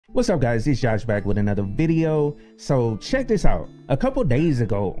What's up guys, it's Josh back with another video. So check this out. A couple days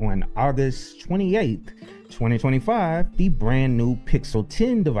ago on August 28th, 2025, the brand new Pixel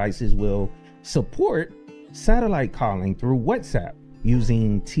 10 devices will support satellite calling through WhatsApp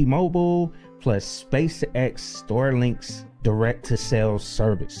using T-Mobile plus SpaceX Starlink's direct-to-cell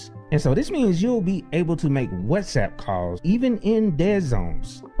service. And so this means you'll be able to make WhatsApp calls even in dead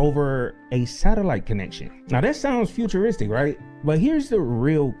zones over a satellite connection. Now that sounds futuristic, right? But here's the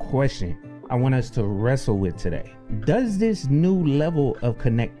real question I want us to wrestle with today. Does this new level of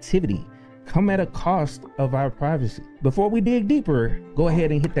connectivity come at a cost of our privacy? Before we dig deeper, go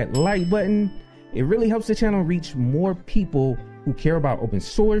ahead and hit that like button. It really helps the channel reach more people who care about open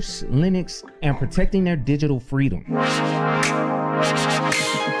source, Linux, and protecting their digital freedom.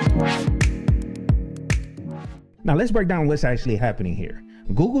 Now let's break down what's actually happening here.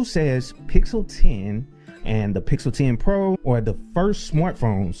 Google says Pixel 10 and the Pixel 10 Pro are the first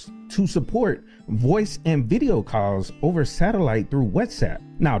smartphones to support voice and video calls over satellite through WhatsApp.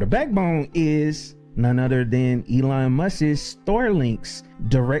 Now the backbone is none other than Elon Musk's Starlink's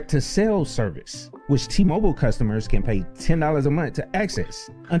direct-to-cell service, which T-Mobile customers can pay $10 a month to access.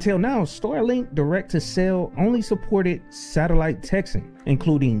 Until now, Starlink direct-to-cell only supported satellite texting,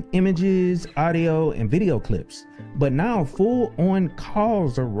 including images, audio, and video clips. But now full-on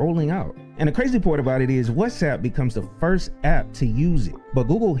calls are rolling out. And the crazy part about it is WhatsApp becomes the first app to use it. But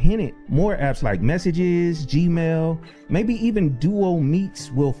Google hinted more apps like Messages, Gmail, maybe even Duo Meets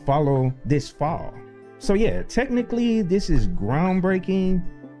will follow this fall. So yeah, technically this is groundbreaking.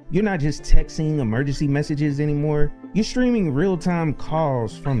 You're not just texting emergency messages anymore. You're streaming real-time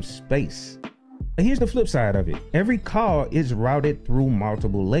calls from space. But here's the flip side of it. Every call is routed through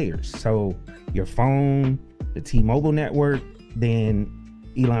multiple layers. So your phone, the T-Mobile network, then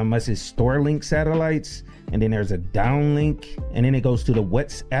Elon Musk's Starlink satellites, and then there's a downlink, and then it goes to the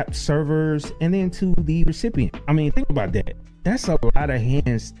WhatsApp servers, and then to the recipient. I mean, think about that. That's a lot of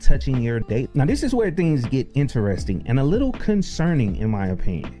hands touching your data. Now, this is where things get interesting and a little concerning in my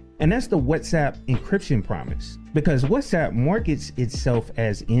opinion. And that's the WhatsApp encryption promise. Because WhatsApp markets itself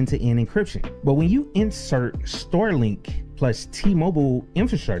as end-to-end encryption. But when you insert Starlink plus T-Mobile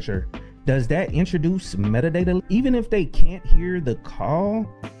infrastructure, does that introduce metadata? Even if they can't hear the call,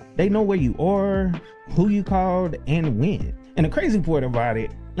 they know where you are, who you called, and when. And the crazy part about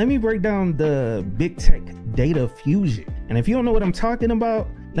it, let me break down the big tech data fusion. And if you don't know what I'm talking about,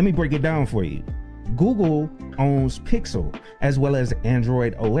 let me break it down for you. Google owns Pixel as well as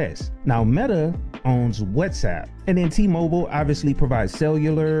Android OS. Now Meta owns WhatsApp, and then T-Mobile obviously provides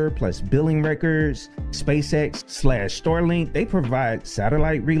cellular plus billing records. SpaceX/Starlink, they provide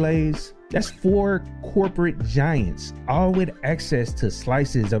satellite relays. That's 4 corporate giants, all with access to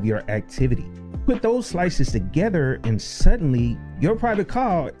slices of your activity. Put those slices together and suddenly your private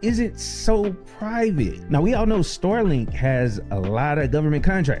call isn't so private. Now we all know Starlink has a lot of government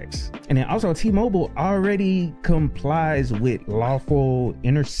contracts, and then also T-Mobile already complies with lawful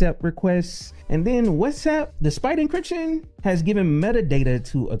intercept requests. And then WhatsApp, despite encryption, has given metadata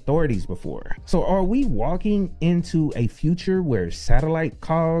to authorities before. So are we walking into a future where satellite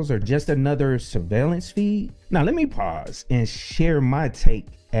calls are just another surveillance feed? Now let me pause and share my take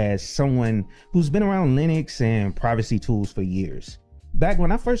as someone who's been around Linux and privacy tools for years. Back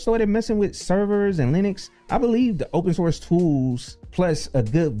when I first started messing with servers and Linux, I believed the open source tools plus a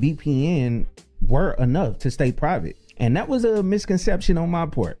good VPN were enough to stay private. And that was a misconception on my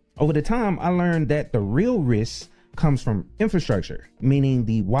part. Over the time, I learned that the real risk comes from infrastructure, meaning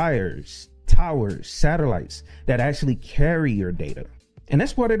the wires, towers, satellites that actually carry your data. And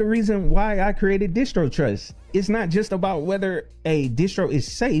that's part of the reason why I created Distro Trust. It's not just about whether a distro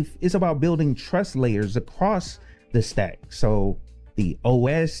is safe, it's about building trust layers across the stack. So the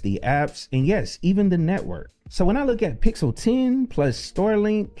OS, the apps, and yes, even the network. So when I look at Pixel 10 plus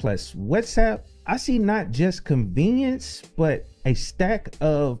Starlink plus WhatsApp, I see not just convenience, but a stack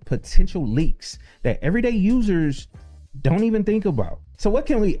of potential leaks that everyday users don't even think about. So what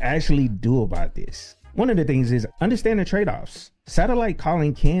can we actually do about this? One of the things is understand the trade-offs. Satellite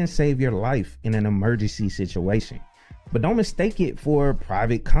calling can save your life in an emergency situation, but don't mistake it for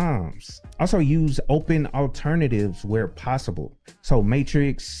private comms. Also use open alternatives where possible. So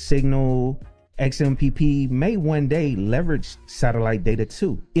Matrix, Signal, XMPP may one day leverage satellite data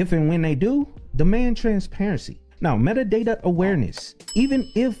too. If and when they do, demand transparency. Now, metadata awareness. Even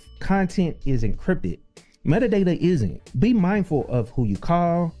if content is encrypted, metadata isn't. Be mindful of who you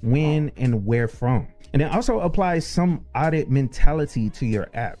call, when, and where from. And it also applies some audit mentality to your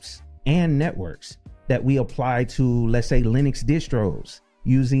apps and networks that we apply to, let's say, Linux distros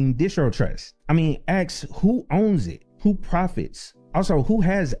using Distro Trust. I mean, ask who owns it, who profits, Also, who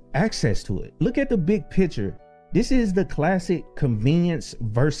has access to it? Look at the big picture. This is the classic convenience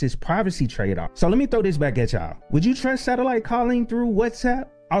versus privacy trade-off. So let me throw this back at y'all. Would you trust satellite calling through WhatsApp?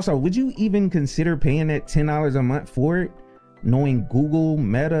 Also, would you even consider paying that $10 a month for it, knowing Google,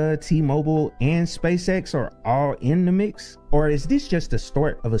 Meta, T-Mobile, and SpaceX are all in the mix? Or is this just the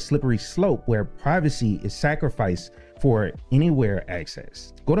start of a slippery slope where privacy is sacrificed for anywhere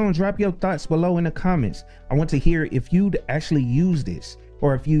access? Go down and drop your thoughts below in the comments. I want to hear if you'd actually use this,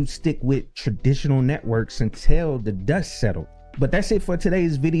 or if you stick with traditional networks until the dust settles. But that's it for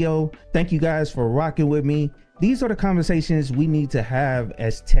today's video. Thank you guys for rocking with me. These are the conversations we need to have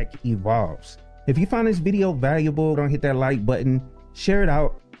as tech evolves. If you found this video valuable, don't hit that like button, share it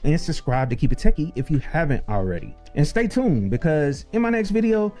out, and subscribe to Keep It Techie if you haven't already. And stay tuned, because in my next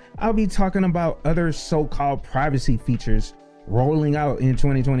video, I'll be talking about other so-called privacy features rolling out in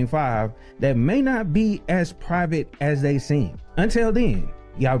 2025 that may not be as private as they seem. Until then,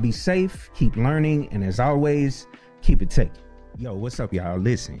 y'all be safe, keep learning, and as always, keep it techie. Yo, what's up, y'all?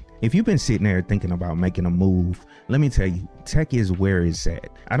 Listen, if you've been sitting there thinking about making a move, let me tell you, tech is where it's at.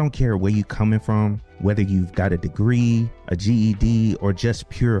 I don't care where you coming from, whether you've got a degree, a GED, or just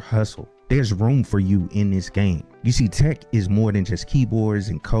pure hustle. There's room for you in this game. You see, tech is more than just keyboards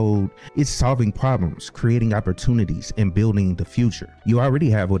and code. It's solving problems, creating opportunities, and building the future. You already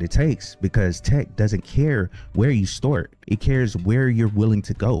have what it takes, because tech doesn't care where you start. It cares where you're willing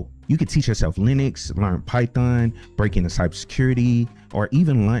to go. You can teach yourself Linux, learn Python, break into cybersecurity, or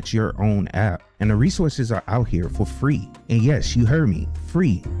even launch your own app. And the resources are out here for free. And yes, you heard me,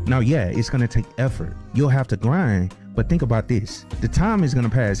 free. Now, yeah, it's gonna take effort. You'll have to grind, but think about this. The time is gonna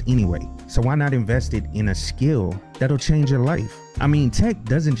pass anyway, so why not invest it in a skill that'll change your life? I mean, tech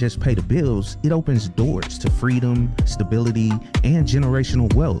doesn't just pay the bills, it opens doors to freedom, stability, and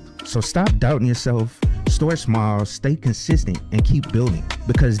generational wealth. So stop doubting yourself, start small, stay consistent, and keep building.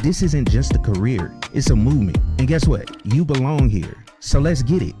 Because this isn't just a career, it's a movement. And guess what? You belong here. So let's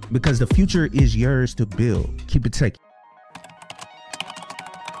get it, because the future is yours to build. Keep it techie.